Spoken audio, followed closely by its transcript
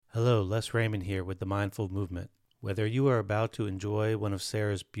Hello, Les Raymond here with the Mindful Movement. Whether you are about to enjoy one of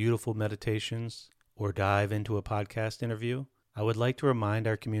Sarah's beautiful meditations or dive into a podcast interview, I would like to remind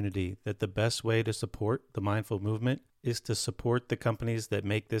our community that the best way to support the Mindful Movement is to support the companies that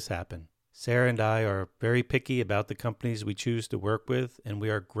make this happen. Sarah and I are very picky about the companies we choose to work with, and we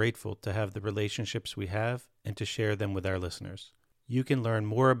are grateful to have the relationships we have and to share them with our listeners. You can learn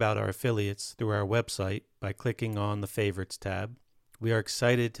more about our affiliates through our website by clicking on the Favorites tab. We are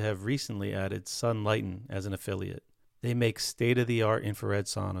excited to have recently added Sunlighten as an affiliate. They make state-of-the-art infrared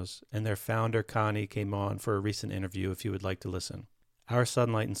saunas, and their founder, Connie, came on for a recent interview if you would like to listen. Our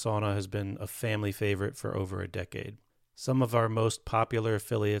Sunlighten sauna has been a family favorite for over a decade. Some of our most popular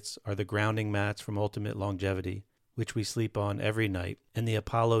affiliates are the grounding mats from Ultimate Longevity, which we sleep on every night, and the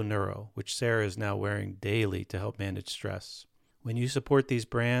Apollo Neuro, which Sarah is now wearing daily to help manage stress. When you support these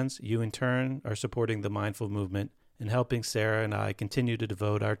brands, you in turn are supporting the Mindful Movement and helping Sarah and I continue to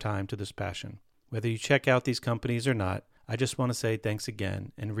devote our time to this passion. Whether you check out these companies or not, I just want to say thanks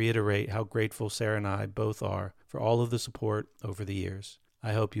again and reiterate how grateful Sarah and I both are for all of the support over the years.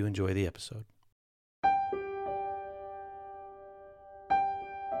 I hope you enjoy the episode.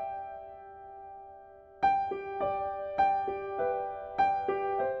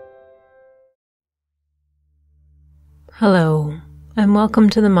 Hello, and welcome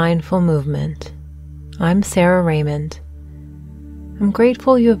to the Mindful Movement. I'm Sarah Raymond. I'm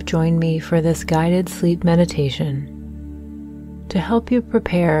grateful you have joined me for this guided sleep meditation to help you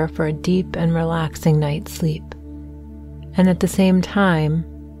prepare for a deep and relaxing night's sleep, and at the same time,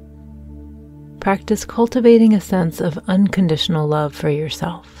 practice cultivating a sense of unconditional love for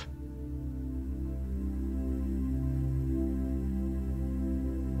yourself.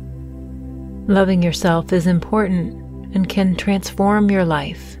 Loving yourself is important and can transform your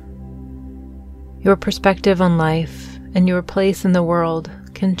life. Your perspective on life and your place in the world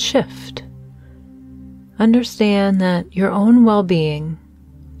can shift. Understand that your own well-being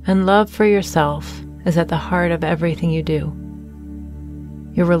and love for yourself is at the heart of everything you do.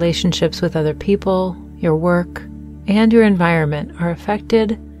 Your relationships with other people, your work, and your environment are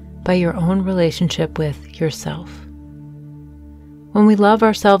affected by your own relationship with yourself. When we love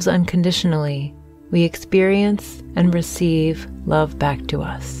ourselves unconditionally, we experience and receive love back to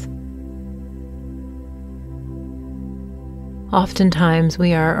us. Oftentimes,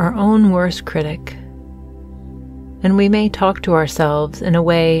 we are our own worst critic, and we may talk to ourselves in a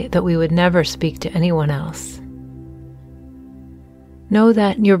way that we would never speak to anyone else. Know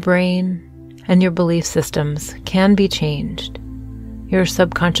that your brain and your belief systems can be changed. Your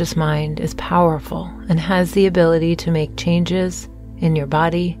subconscious mind is powerful and has the ability to make changes in your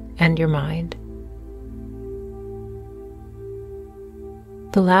body and your mind.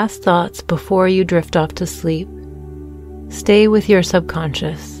 The last thoughts before you drift off to sleep stay with your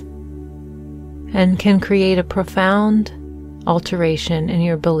subconscious and can create a profound alteration in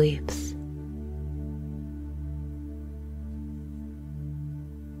your beliefs.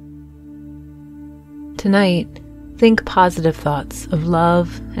 Tonight, think positive thoughts of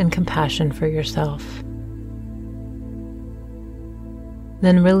love and compassion for yourself.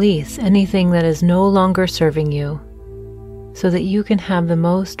 Then release anything that is no longer serving you so that you can have the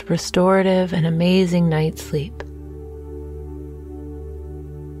most restorative and amazing night's sleep.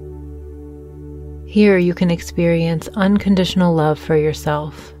 Here you can experience unconditional love for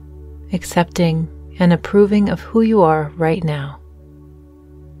yourself, accepting and approving of who you are right now.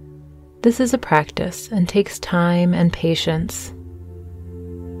 This is a practice and takes time and patience.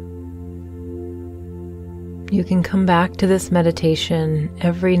 You can come back to this meditation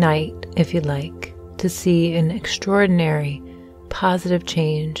every night if you'd like to see an extraordinary, positive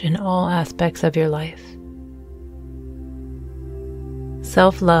change in all aspects of your life.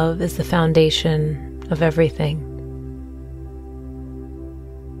 Self-love is the foundation of everything.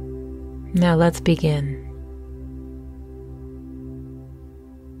 Now let's begin.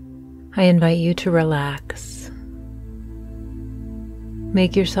 I invite you to relax.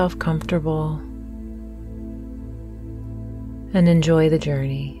 Make yourself comfortable and enjoy the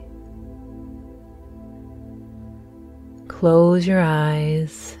journey. Close your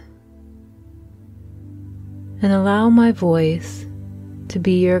eyes and allow my voice to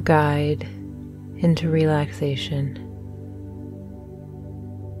be your guide into relaxation.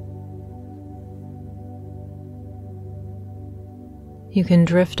 You can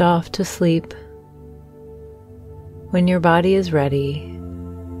drift off to sleep when your body is ready,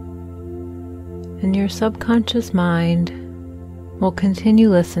 and your subconscious mind will continue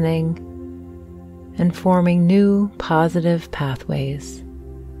listening and forming new positive pathways.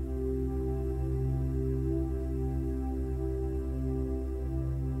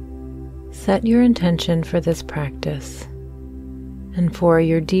 Set your intention for this practice and for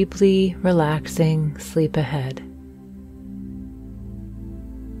your deeply relaxing sleep ahead.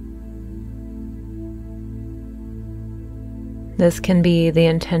 This can be the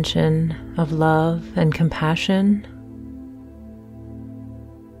intention of love and compassion,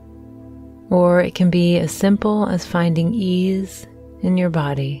 or it can be as simple as finding ease in your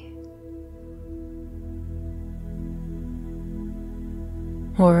body,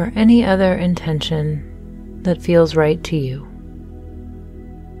 or any other intention that feels right to you.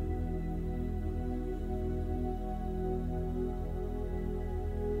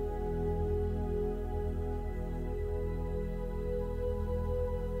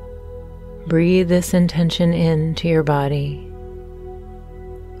 Breathe this intention into your body.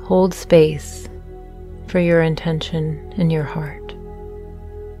 Hold space for your intention in your heart.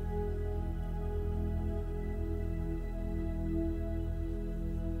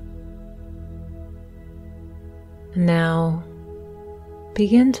 Now,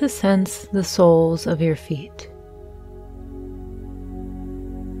 begin to sense the soles of your feet.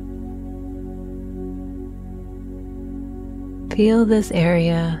 Feel this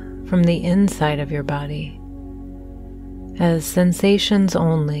area from the inside of your body as sensations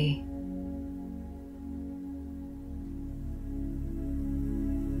only.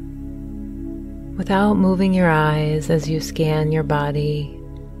 Without moving your eyes as you scan your body,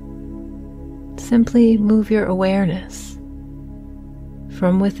 simply move your awareness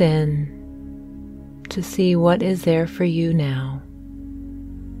from within to see what is there for you now,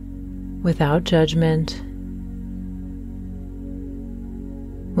 without judgment,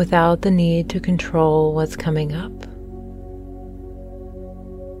 without the need to control what's coming up.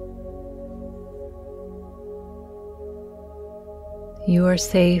 You are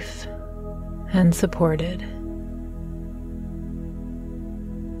safe and supported.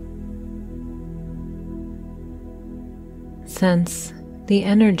 Sense the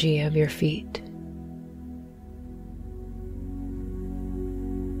energy of your feet.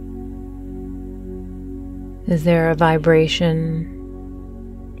 Is there a vibration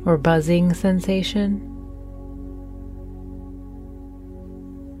or buzzing sensation?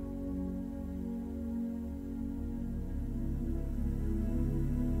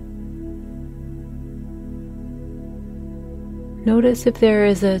 Notice if there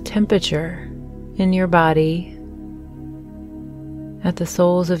is a temperature in your body at the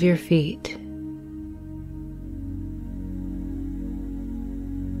soles of your feet.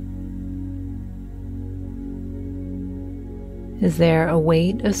 Is there a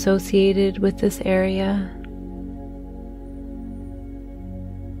weight associated with this area?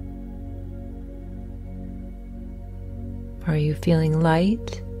 Are you feeling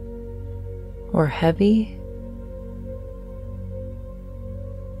light or heavy?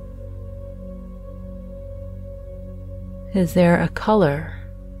 Is there a color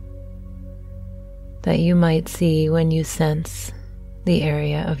that you might see when you sense the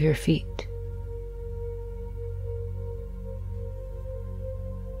area of your feet?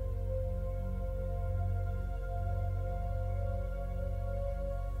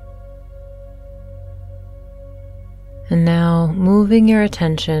 And now moving your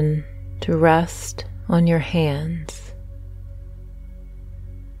attention to rest on your hands.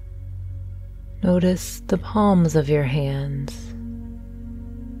 Notice the palms of your hands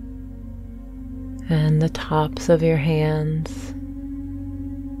and the tops of your hands.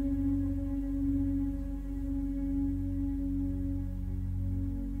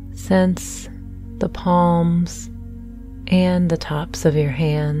 Sense the palms and the tops of your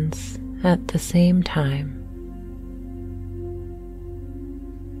hands at the same time.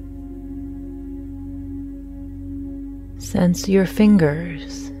 Sense your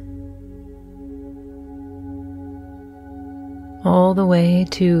fingers all the way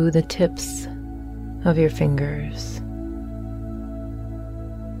to the tips of your fingers.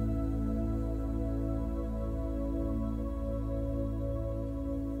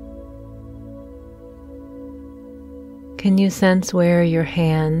 Can you sense where your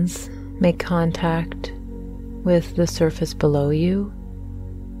hands make contact with the surface below you?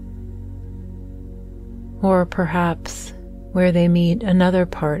 Or perhaps where they meet another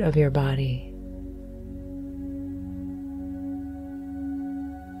part of your body?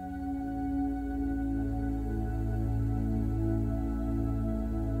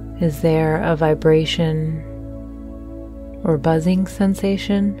 Is there a vibration or buzzing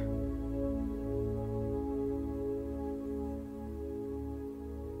sensation?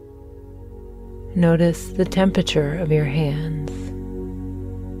 Notice the temperature of your hands.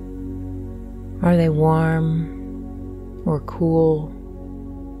 Are they warm or cool?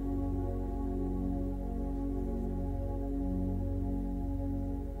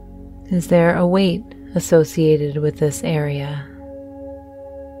 Is there a weight associated with this area?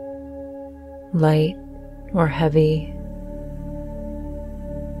 Light or heavy?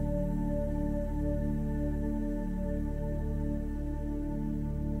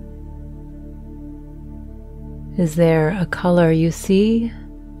 Is there a color you see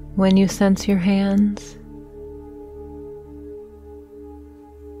when you sense your hands?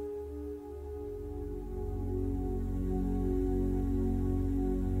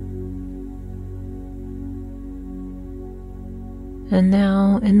 And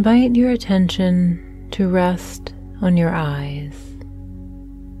now invite your attention to rest on your eyes.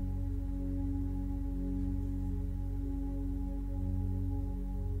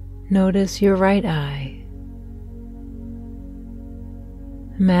 Notice your right eye.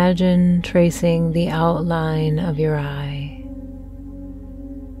 Imagine tracing the outline of your eye,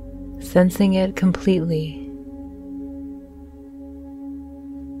 sensing it completely.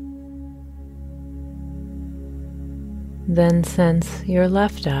 Then sense your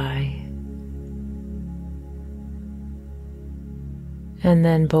left eye, and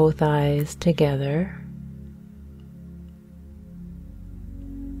then both eyes together.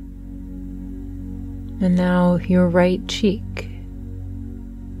 And now your right cheek,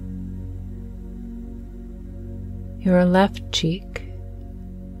 your left cheek,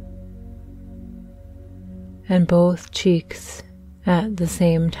 and both cheeks at the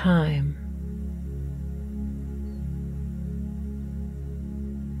same time.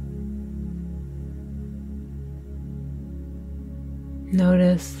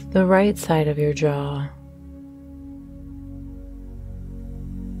 Notice the right side of your jaw,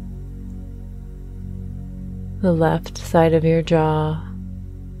 the left side of your jaw,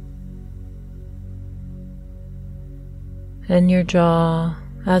 and your jaw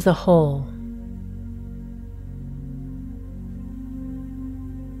as a whole.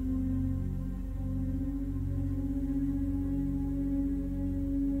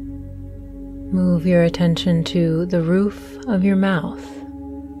 Move your attention to the roof of your mouth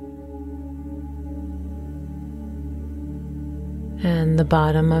and the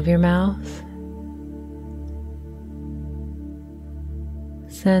bottom of your mouth.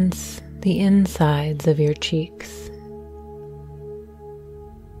 Sense the insides of your cheeks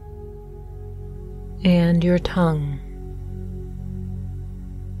and your tongue.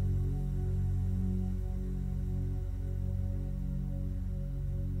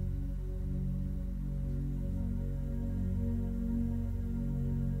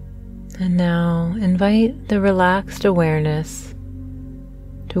 And now invite the relaxed awareness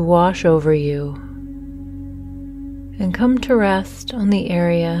to wash over you and come to rest on the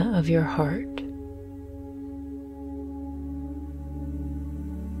area of your heart.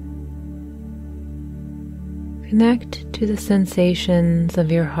 Connect to the sensations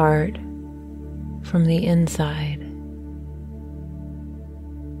of your heart from the inside.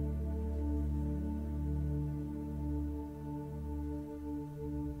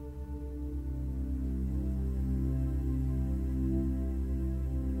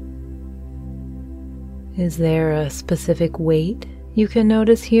 Is there a specific weight you can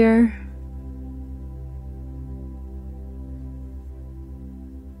notice here?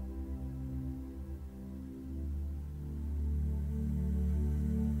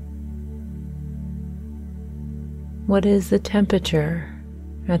 What is the temperature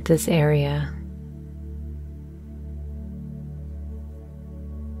at this area?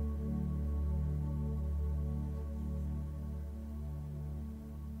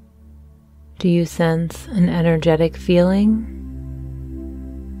 Do you sense an energetic feeling?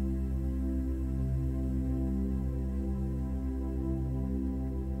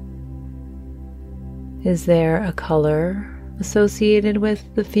 Is there a color associated with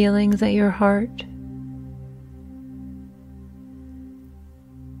the feelings at your heart?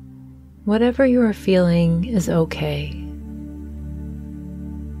 Whatever you are feeling is okay.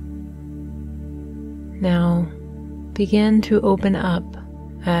 Now begin to open up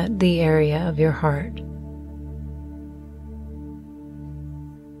at the area of your heart.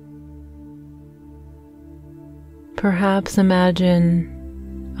 Perhaps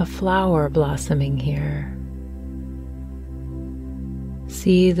imagine a flower blossoming here.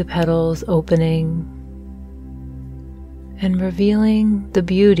 See the petals opening and revealing the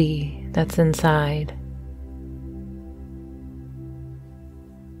beauty that's inside.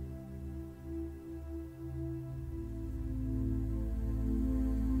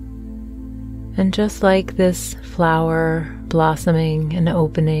 And just like this flower blossoming and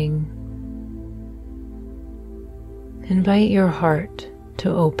opening, invite your heart to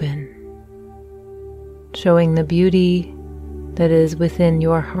open, showing the beauty that is within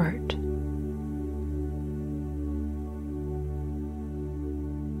your heart.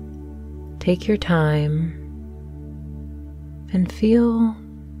 take your time and feel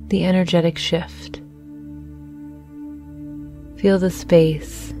the energetic shift. Feel the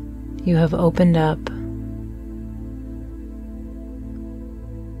space you have opened up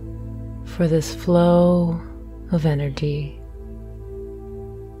for this flow of energy.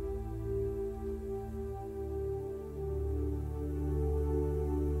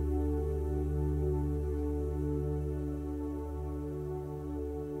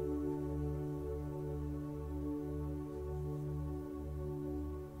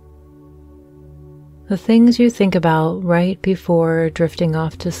 The things you think about right before drifting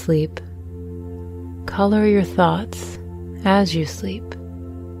off to sleep color your thoughts as you sleep.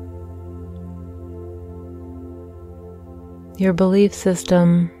 Your belief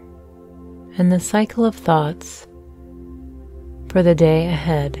system and the cycle of thoughts for the day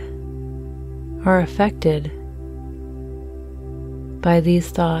ahead are affected by these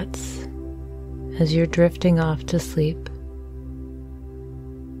thoughts as you're drifting off to sleep.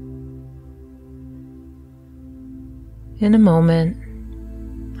 In a moment,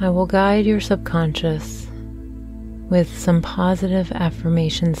 I will guide your subconscious with some positive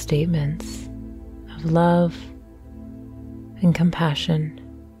affirmation statements of love and compassion.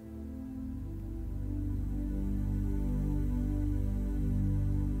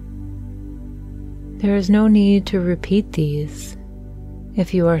 There is no need to repeat these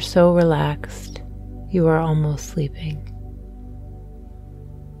if you are so relaxed you are almost sleeping.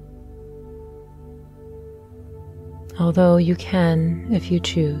 Although you can if you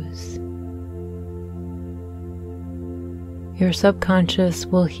choose. Your subconscious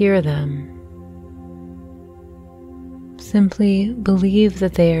will hear them. Simply believe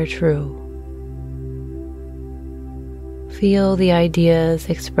that they are true. Feel the ideas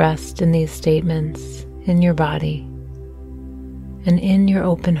expressed in these statements in your body and in your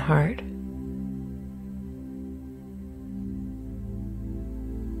open heart.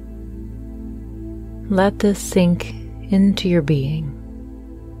 Let this sink into your being.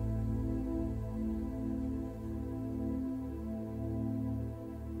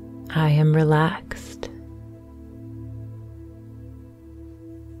 I am relaxed.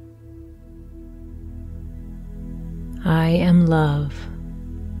 I am love.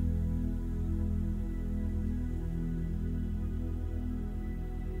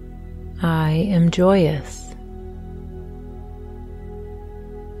 I am joyous.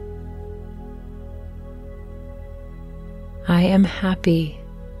 I am happy.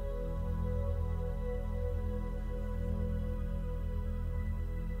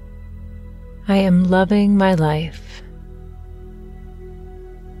 I am loving my life.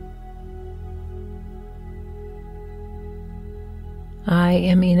 I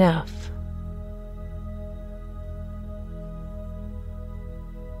am enough.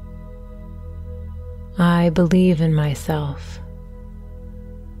 I believe in myself.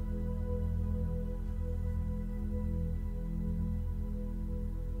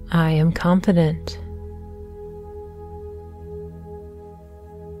 I am confident.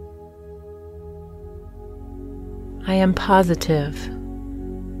 I am positive.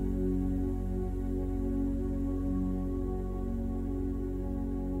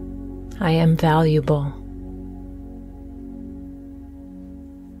 I am valuable.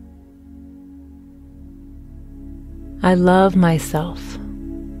 I love myself.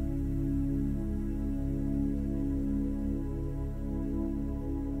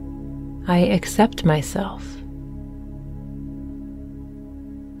 I accept myself.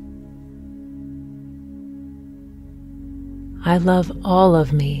 I love all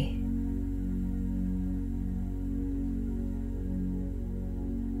of me.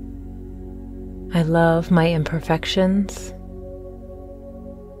 I love my imperfections.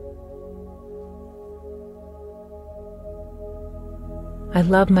 I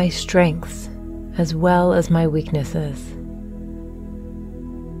love my strengths as well as my weaknesses.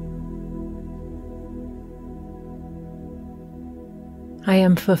 I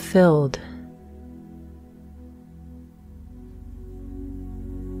am fulfilled.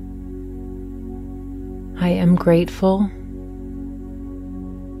 I am grateful.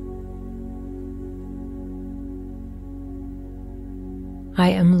 I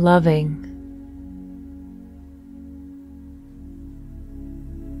am loving.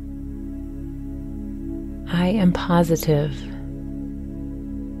 I am positive.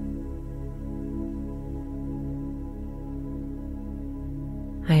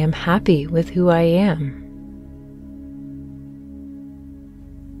 I am happy with who I am.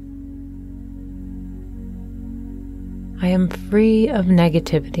 I am free of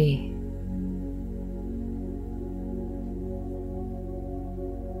negativity.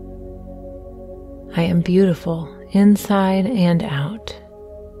 I am beautiful inside and out.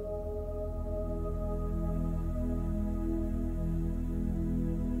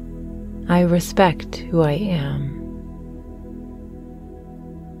 I respect who I am.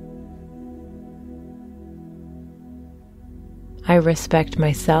 I respect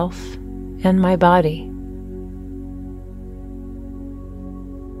myself and my body.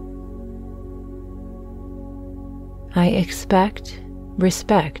 I expect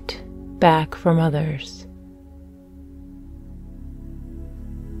respect back from others.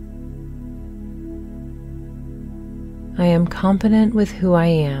 I am confident with who I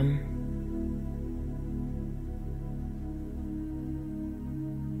am.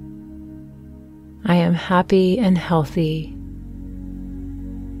 I am happy and healthy.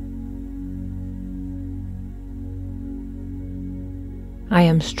 I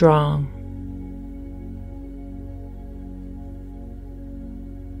am strong.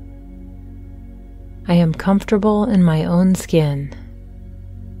 I am comfortable in my own skin.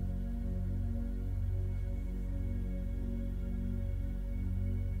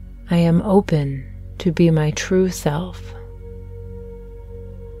 I am open to be my true self.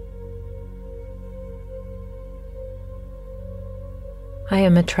 I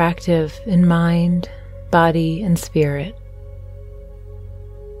am attractive in mind, body, and spirit.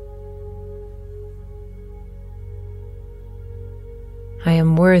 I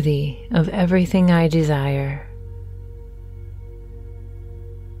am worthy of everything I desire.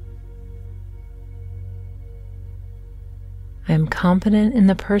 I am confident in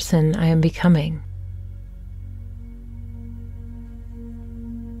the person I am becoming.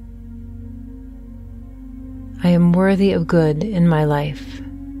 I am worthy of good in my life.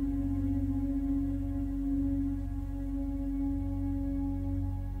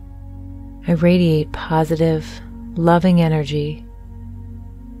 I radiate positive, loving energy,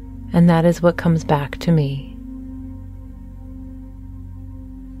 and that is what comes back to me.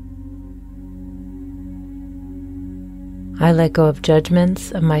 I let go of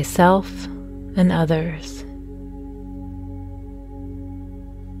judgments of myself and others.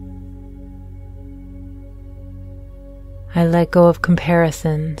 I let go of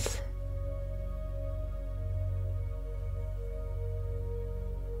comparisons.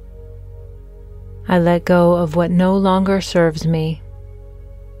 I let go of what no longer serves me.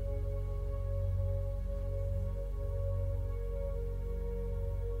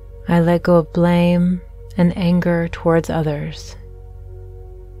 I let go of blame and anger towards others.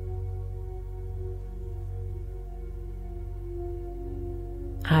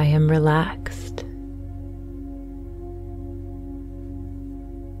 I am relaxed.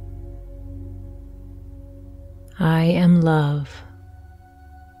 I am love.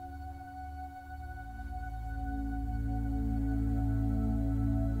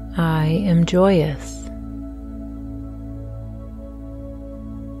 I am joyous.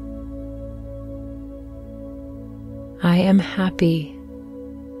 I am happy.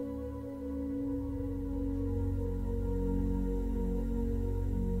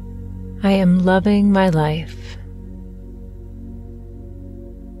 I am loving my life.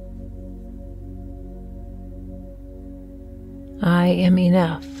 I am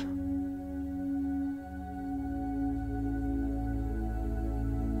enough.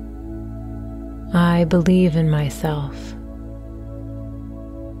 I believe in myself.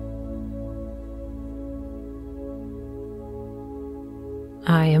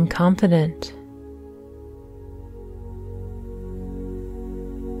 I am confident.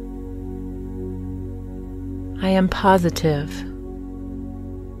 I am positive.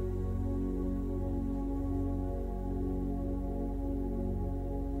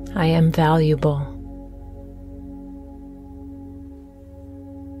 I am valuable.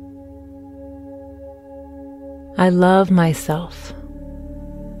 I love myself.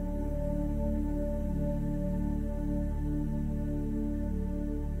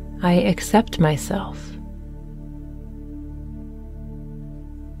 I accept myself.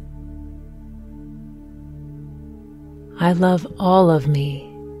 I love all of me.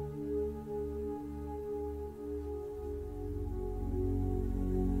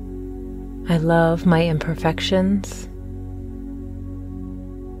 I love my imperfections.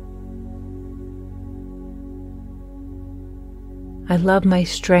 I love my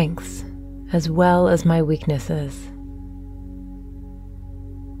strengths as well as my weaknesses.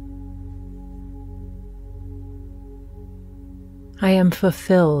 I am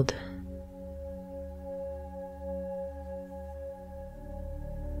fulfilled.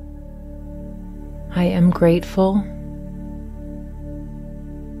 I am grateful.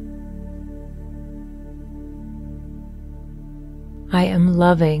 I am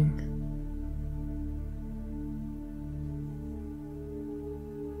loving.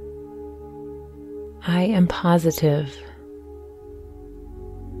 I am positive.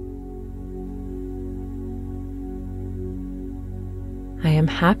 I am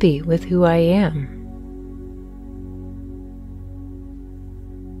happy with who I am.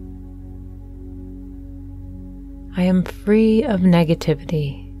 I am free of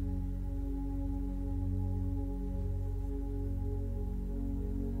negativity.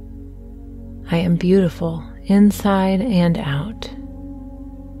 I am beautiful inside and out.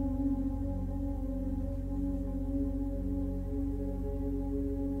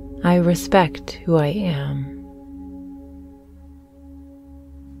 I respect who I am.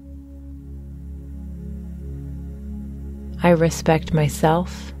 I respect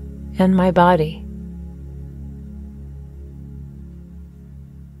myself and my body.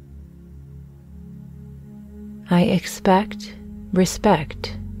 I expect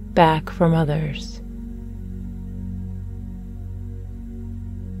respect back from others.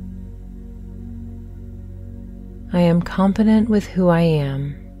 I am confident with who I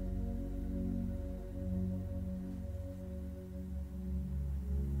am.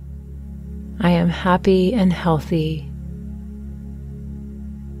 I am happy and healthy.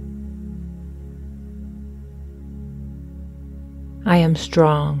 I am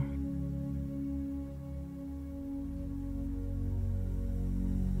strong.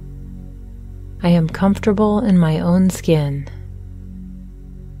 I am comfortable in my own skin.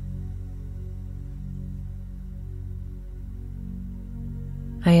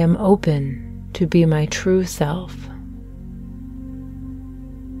 I am open to be my true self.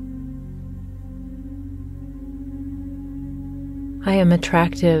 I am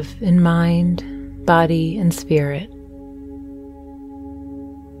attractive in mind, body, and spirit.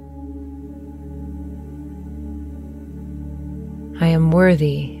 I am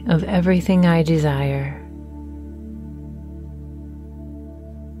worthy of everything I desire.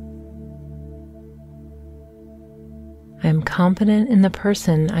 I am confident in the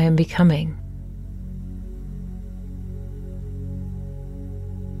person I am becoming.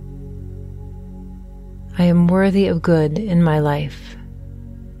 I am worthy of good in my life.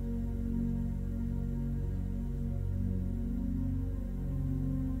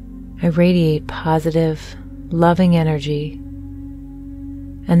 I radiate positive, loving energy,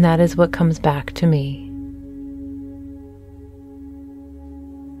 and that is what comes back to me.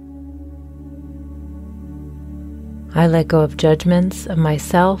 I let go of judgments of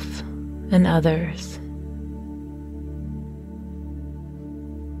myself and others.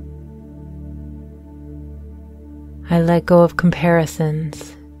 I let go of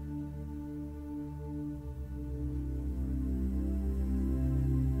comparisons.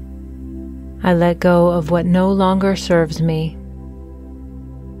 I let go of what no longer serves me.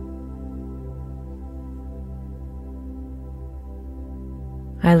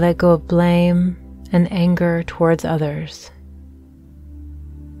 I let go of blame and anger towards others.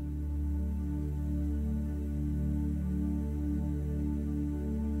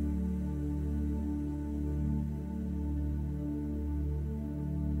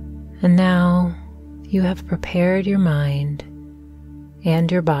 And now you have prepared your mind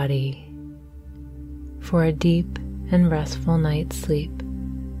and your body for a deep and restful night's sleep.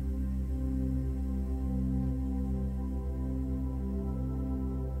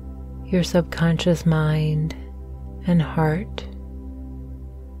 Your subconscious mind and heart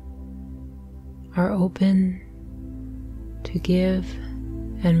are open to give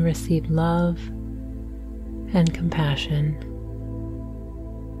and receive love and compassion.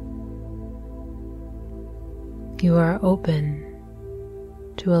 You are open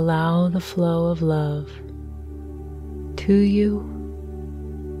to allow the flow of love to you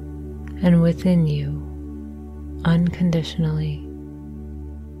and within you unconditionally.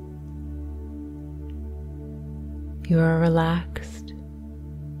 You are relaxed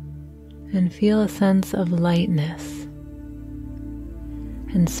and feel a sense of lightness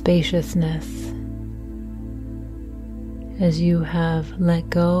and spaciousness as you have let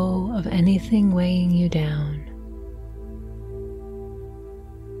go of anything weighing you down.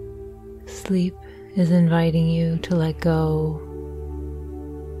 Sleep is inviting you to let go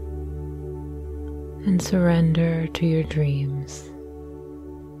and surrender to your dreams.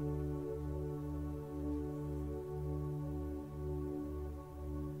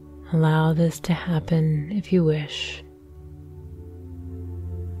 Allow this to happen if you wish.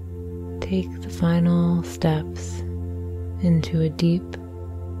 Take the final steps into a deep,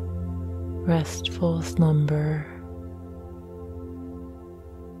 restful slumber.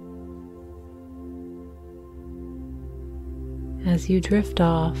 As you drift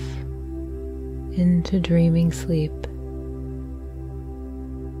off into dreaming sleep,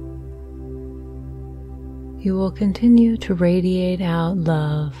 you will continue to radiate out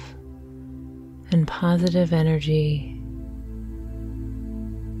love and positive energy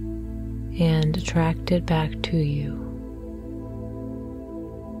and attract it back to you.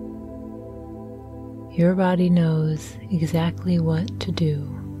 Your body knows exactly what to do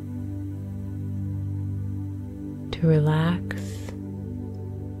to relax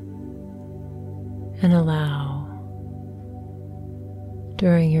and allow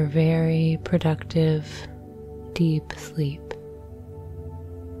during your very productive, deep sleep.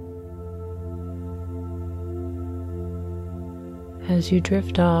 As you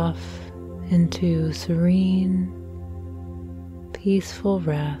drift off into serene, peaceful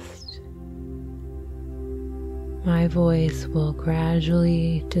rest, my voice will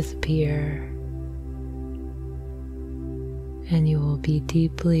gradually disappear and you will be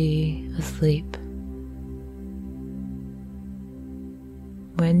deeply asleep.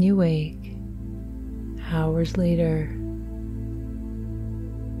 When you wake, hours later,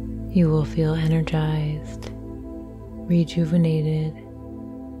 you will feel energized, rejuvenated,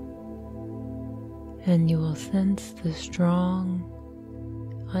 and you will sense the strong,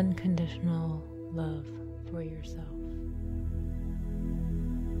 unconditional love for yourself.